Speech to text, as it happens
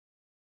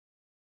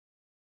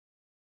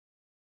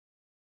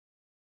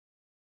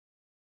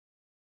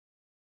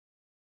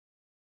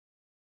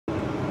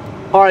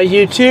Alright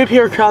YouTube,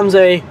 here comes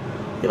you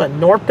have a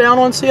northbound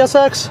on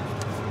CSX?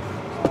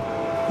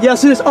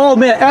 Yes it is. Oh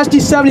man,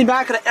 SD70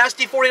 back at an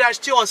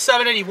SD40-2 on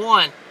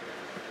 781.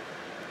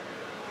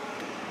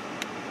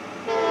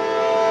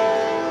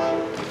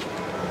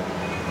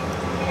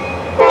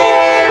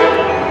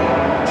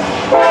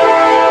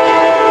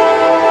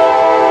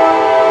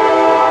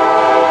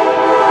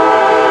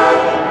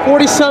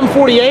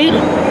 $47.48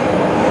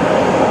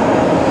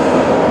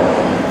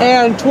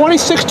 and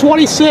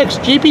 $26.26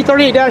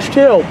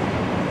 GP38-2.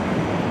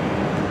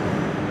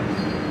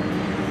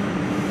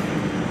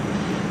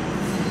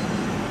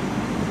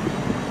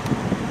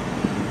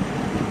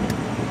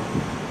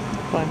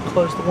 Go ahead and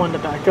close the window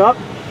back up.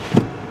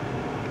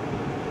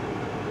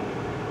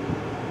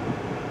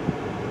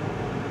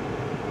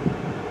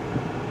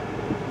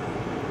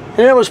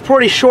 And it was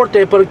pretty short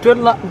day, but a good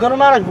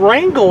amount of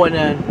rain going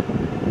in.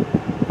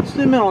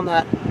 Zoom in on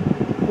that.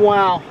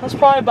 Wow, that's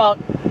probably about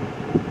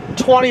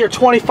 20 or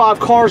 25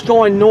 cars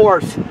going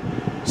north.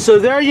 So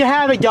there you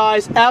have it,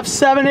 guys.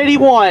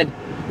 F781,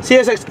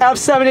 CSX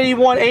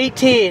F781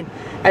 18,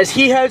 as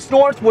he heads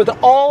north with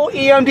all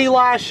EMD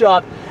lash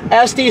up,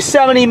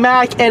 SD70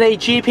 Mac and a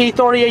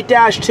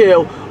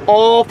GP38-2,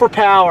 all for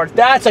power.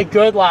 That's a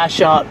good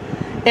lash up.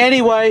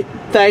 Anyway,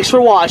 thanks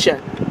for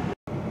watching.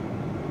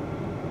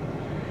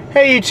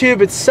 Hey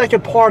YouTube, it's the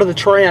second part of the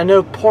train. I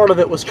know part of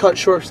it was cut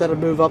short, so I had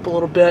to move up a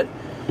little bit.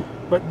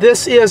 But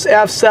this is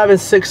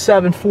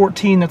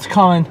F76714 that's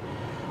coming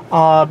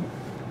out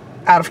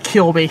of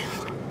Kilby.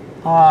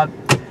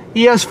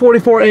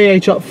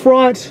 ES44AH up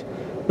front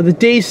with a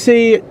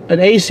DC, an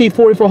AC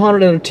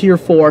 4400 and a Tier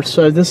 4.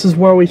 So this is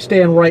where we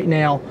stand right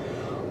now.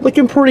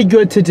 Looking pretty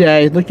good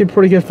today. Looking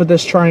pretty good for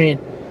this train.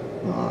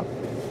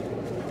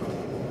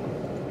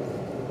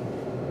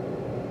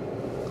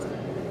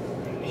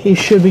 He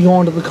should be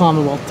going to the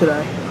Commonwealth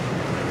today.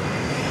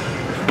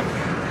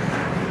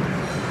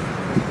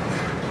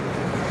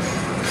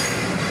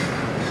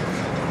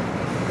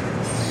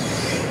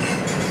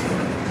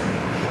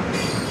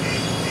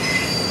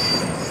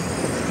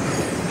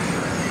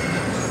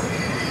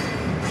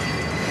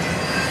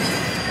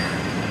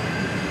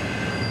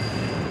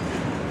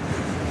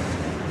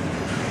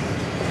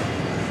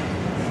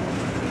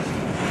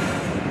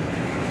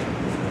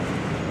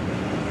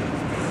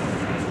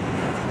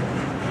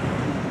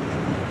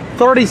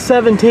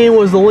 .3017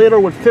 was the leader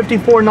with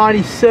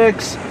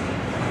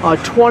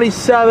 54.96,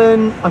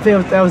 27. I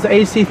think that was the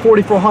AC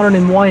 4400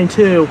 in 1 and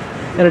 2,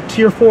 and a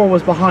Tier 4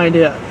 was behind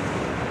it.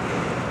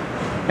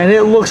 And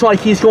it looks like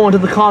he's going to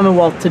the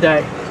Commonwealth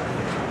today.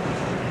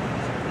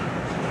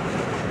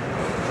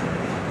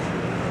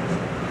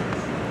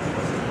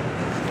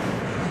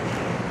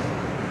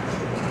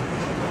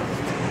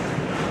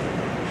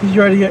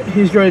 He's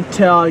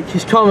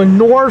coming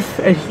north,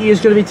 and he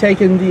is going to be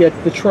taking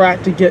the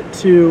track to get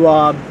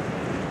to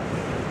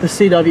the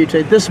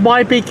CWT. This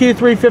might be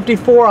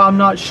Q354, I'm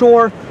not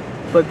sure,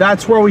 but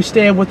that's where we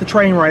stand with the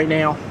train right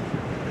now.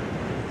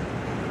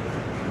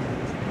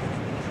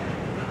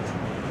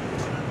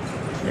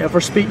 Yeah,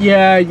 for speed,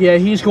 yeah,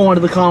 he's going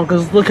to the Common,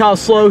 because look how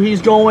slow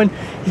he's going.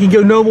 He can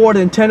go no more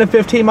than 10 to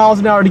 15 miles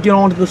an hour to get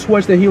onto the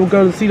switch. That he will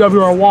go to the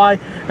CWRY,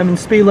 and the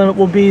speed limit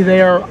will be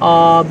there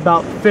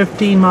about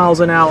 15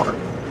 miles an hour.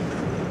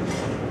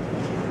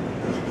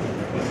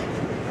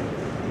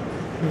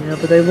 Yeah,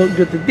 but they look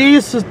good.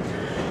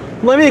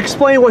 Let me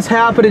explain what's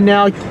happening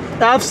now.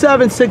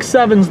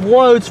 F767's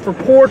loads for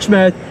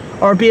Portsmouth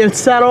are being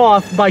set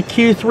off by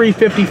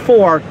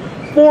Q354,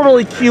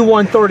 formerly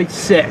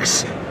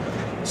Q136.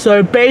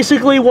 So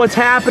basically what's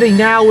happening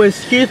now is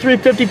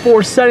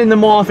Q354 setting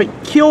them off at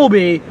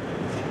Kilby,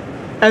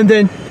 and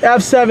then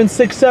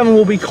F767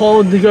 will be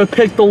called to go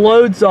pick the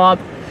loads up,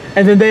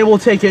 and then they will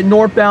take it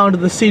northbound to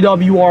the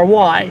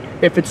CWRY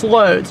if it's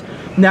loads.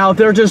 Now if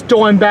they're just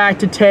going back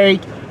to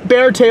take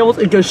bare tables,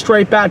 it goes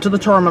straight back to the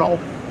terminal.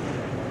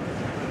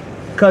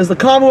 Because the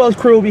Commonwealth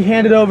crew will be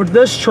handed over to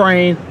this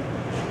train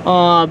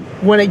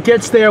when it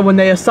gets there, when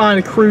they assign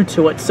a crew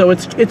to it. So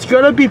it's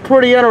going to be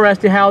pretty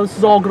interesting how this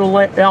is all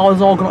going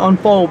to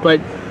unfold.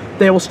 But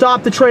they will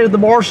stop the train at the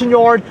Martian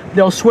Yard.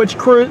 They'll switch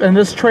crews, and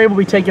this train will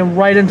be taken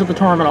right into the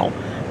terminal.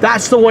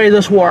 That's the way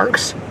this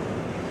works.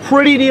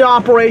 Pretty neat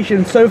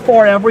operation. So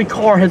far, every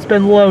car has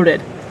been loaded,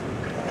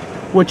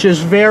 which is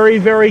very,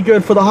 very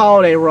good for the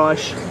holiday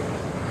rush.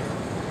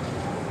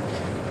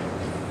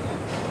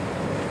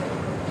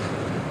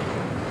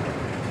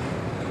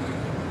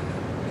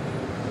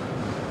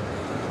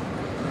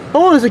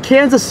 Oh, there's a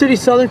Kansas City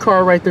Southern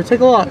car right there. Take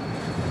a look.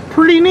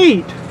 Pretty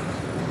neat.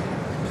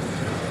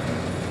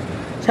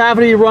 It's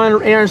happening to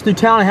run errands through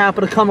town and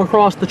happen to come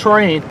across the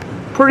train.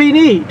 Pretty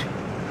neat.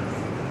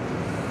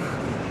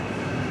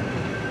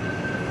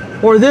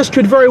 Or this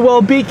could very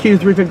well be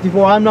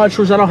Q354. I'm not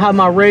sure, because I don't have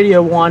my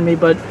radio on me,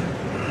 but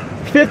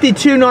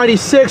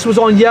 5296 was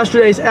on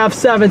yesterday's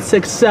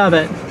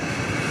F767.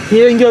 He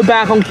didn't go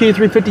back on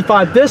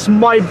Q355. This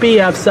might be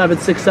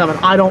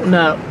F767. I don't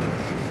know.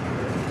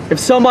 If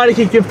somebody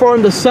can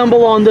confirm the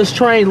symbol on this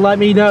train, let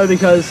me know,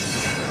 because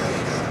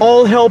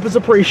all help is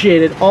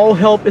appreciated. All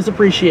help is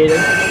appreciated.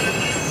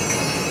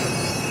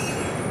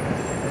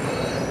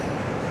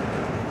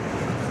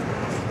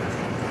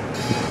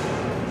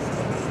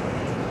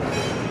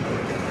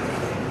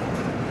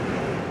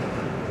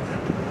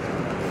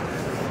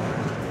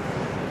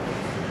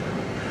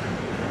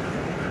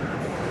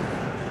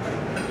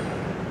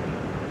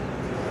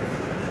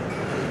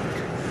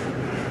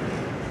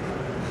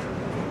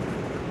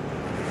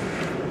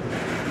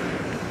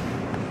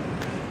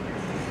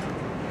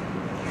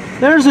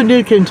 There's a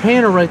new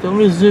container right there. Let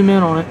me zoom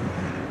in on it.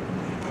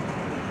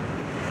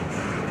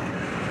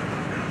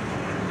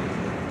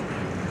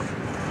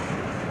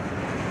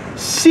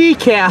 Sea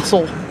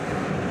Castle.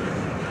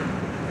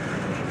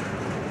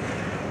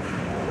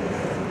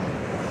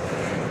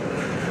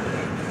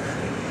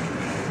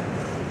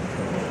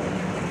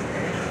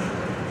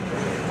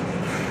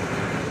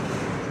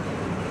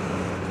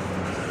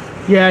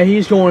 Yeah,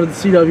 he's going to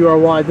the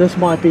CWRY. This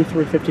might be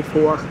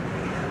 354.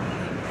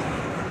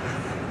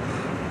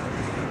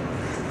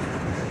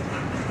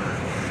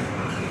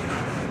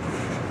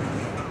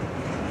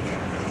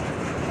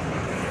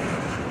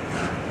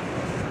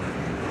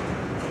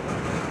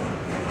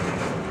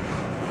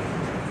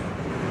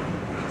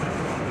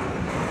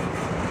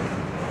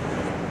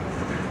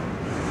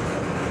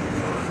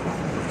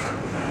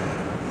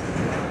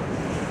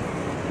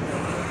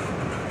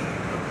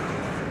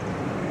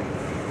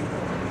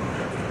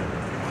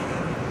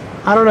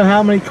 I don't know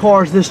how many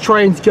cars this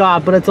train's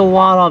got, but it's a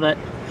lot of it.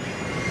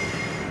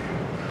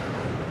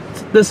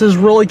 This is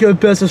really good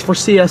business for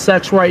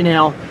CSX right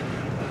now.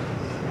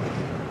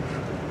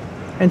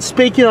 And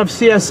speaking of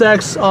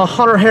CSX,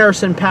 Hunter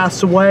Harrison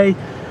passed away.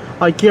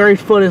 Gary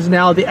Foote is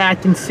now the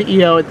acting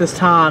CEO at this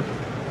time.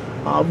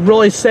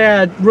 Really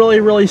sad,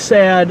 really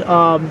sad,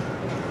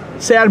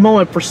 sad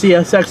moment for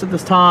CSX at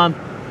this time.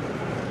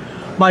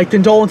 My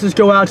condolences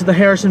go out to the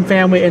Harrison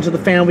family and to the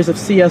families of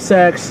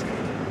CSX,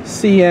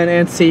 CN,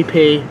 and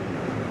CP.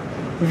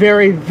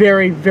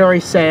 Very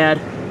sad.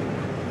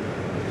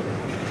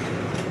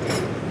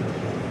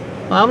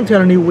 I haven't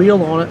got a new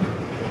wheel on it.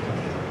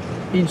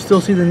 You can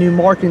still see the new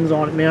markings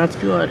on it, man. That's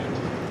good.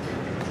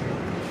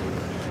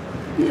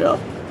 Yeah.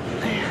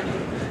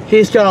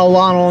 He's got a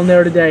lot on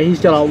there today.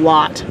 He's got a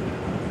lot.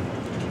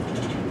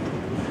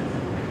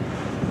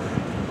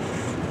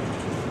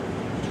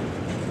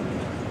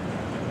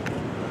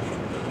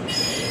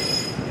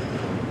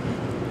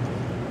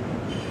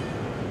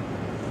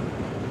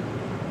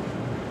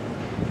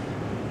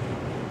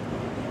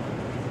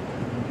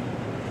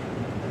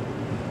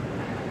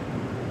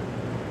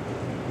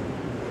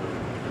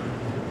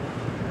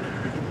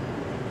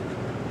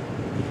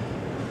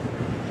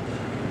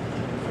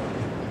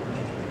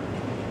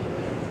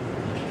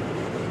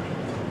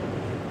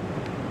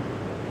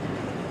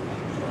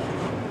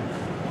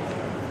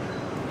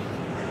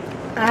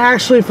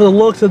 Actually, for the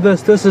looks of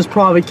this is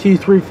probably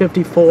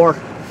Q354.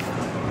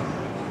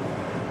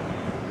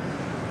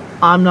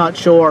 I'm not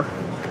sure.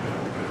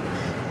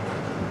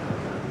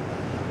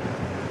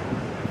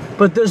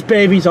 But this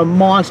baby's a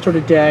monster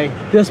today.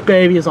 This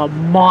baby is a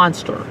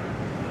monster.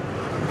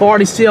 I've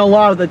already seen a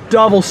lot of the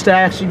double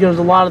stacks. She goes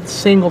a lot of the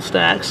single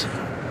stacks.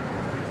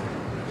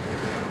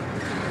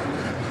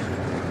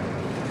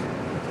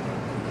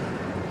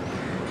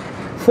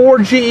 Four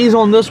GEs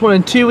on this one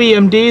and 2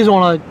 EMDs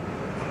on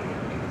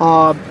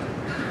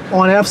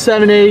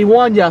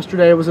F781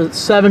 yesterday. It was a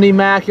 70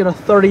 Mac and a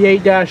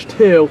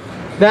 38-2.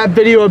 That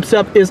video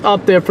is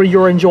up there for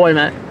your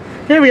enjoyment.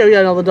 Here we go, we got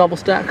another double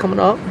stack coming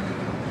up.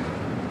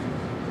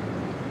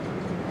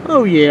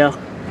 Oh yeah.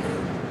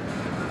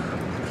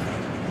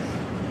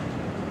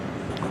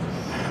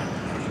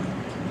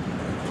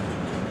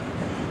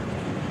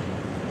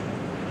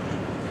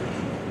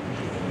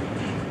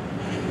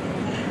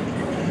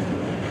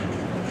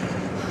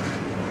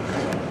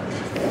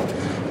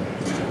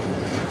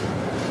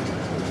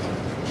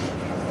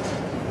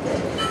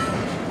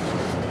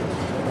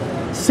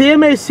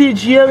 CMA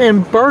CGM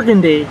in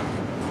Burgundy.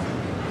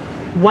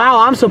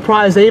 Wow, I'm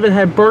surprised they even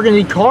had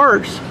Burgundy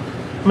cars.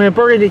 I mean, a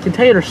Burgundy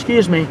container,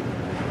 excuse me.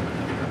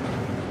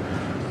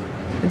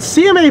 And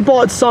CMA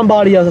bought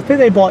somebody else. I think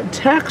they bought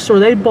Tex or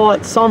they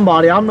bought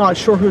somebody. I'm not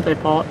sure who they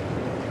bought.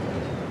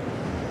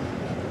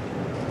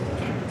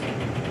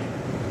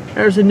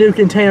 There's a new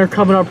container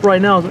coming up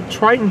right now. It's a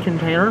Triton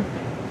container.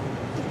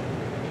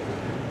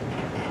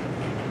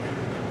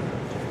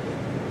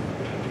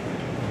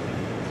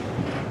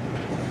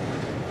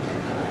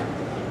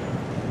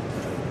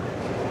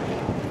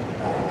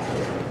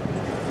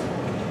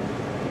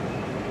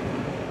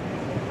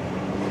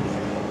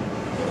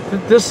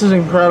 This is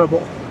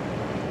incredible.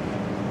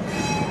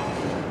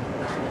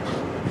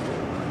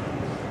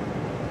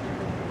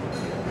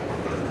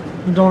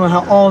 I don't know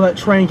how all that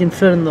train can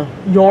fit in the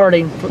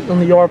yarding in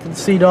the yard for the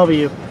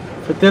CW,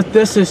 but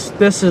this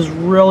is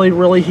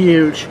really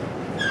huge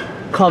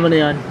coming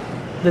in.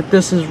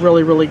 This is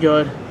really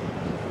good.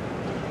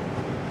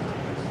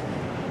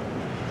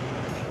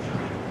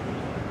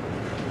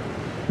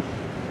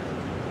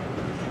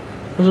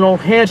 There's an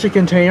old Hanshin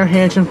container.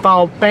 Hanshin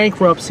filed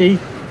bankruptcy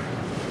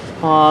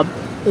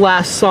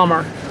last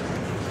summer.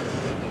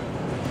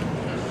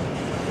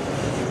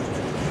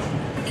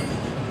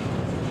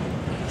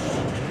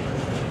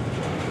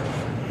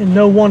 And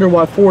no wonder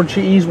why 4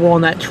 GEs were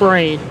on that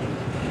train.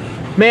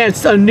 Man,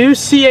 it's a new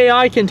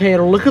CAI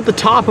container. Look at the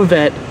top of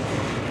it.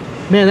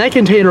 Man, that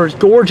container is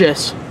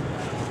gorgeous.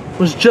 It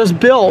was just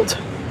built.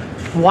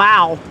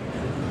 Wow.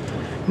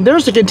 And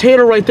there's a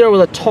container right there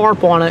with a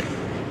tarp on it.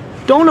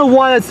 Don't know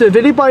why that's. If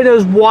anybody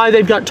knows why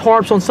they've got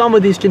tarps on some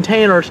of these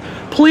containers,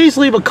 please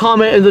leave a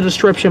comment in the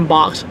description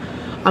box.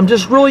 I'm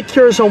just really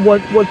curious on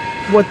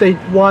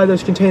why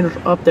those containers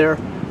are up there.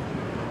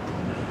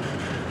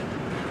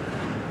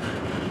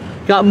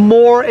 Got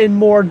more and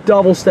more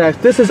double stacks.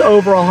 This is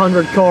over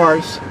 100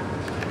 cars.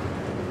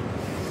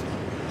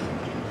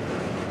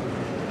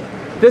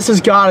 This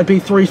has got to be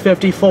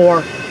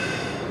 354.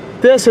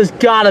 This has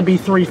got to be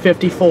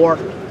 354.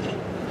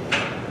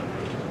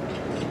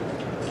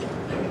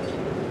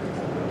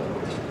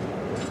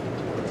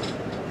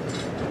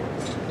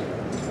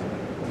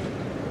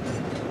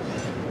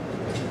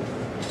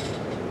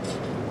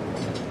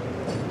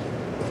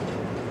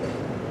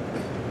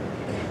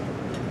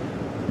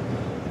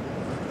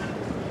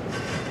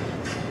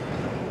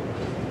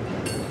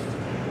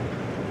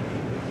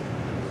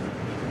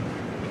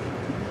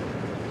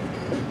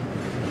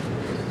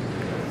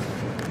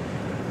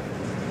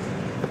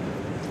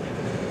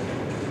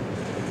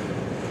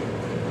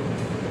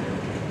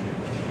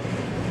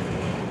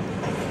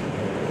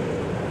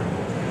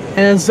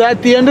 And is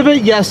that the end of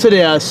it? Yes, it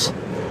is.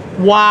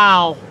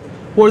 Wow.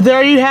 Well,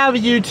 there you have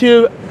it,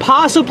 YouTube.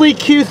 Possibly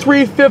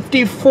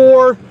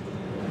Q354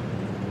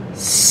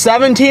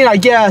 17, I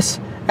guess,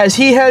 as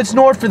he heads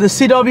north for the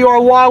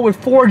CWRY with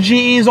 4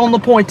 GEs on the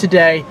point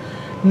today.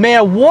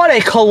 Man, what a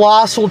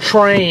colossal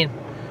train.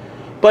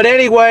 But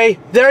anyway,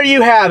 there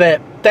you have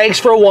it. Thanks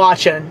for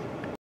watching.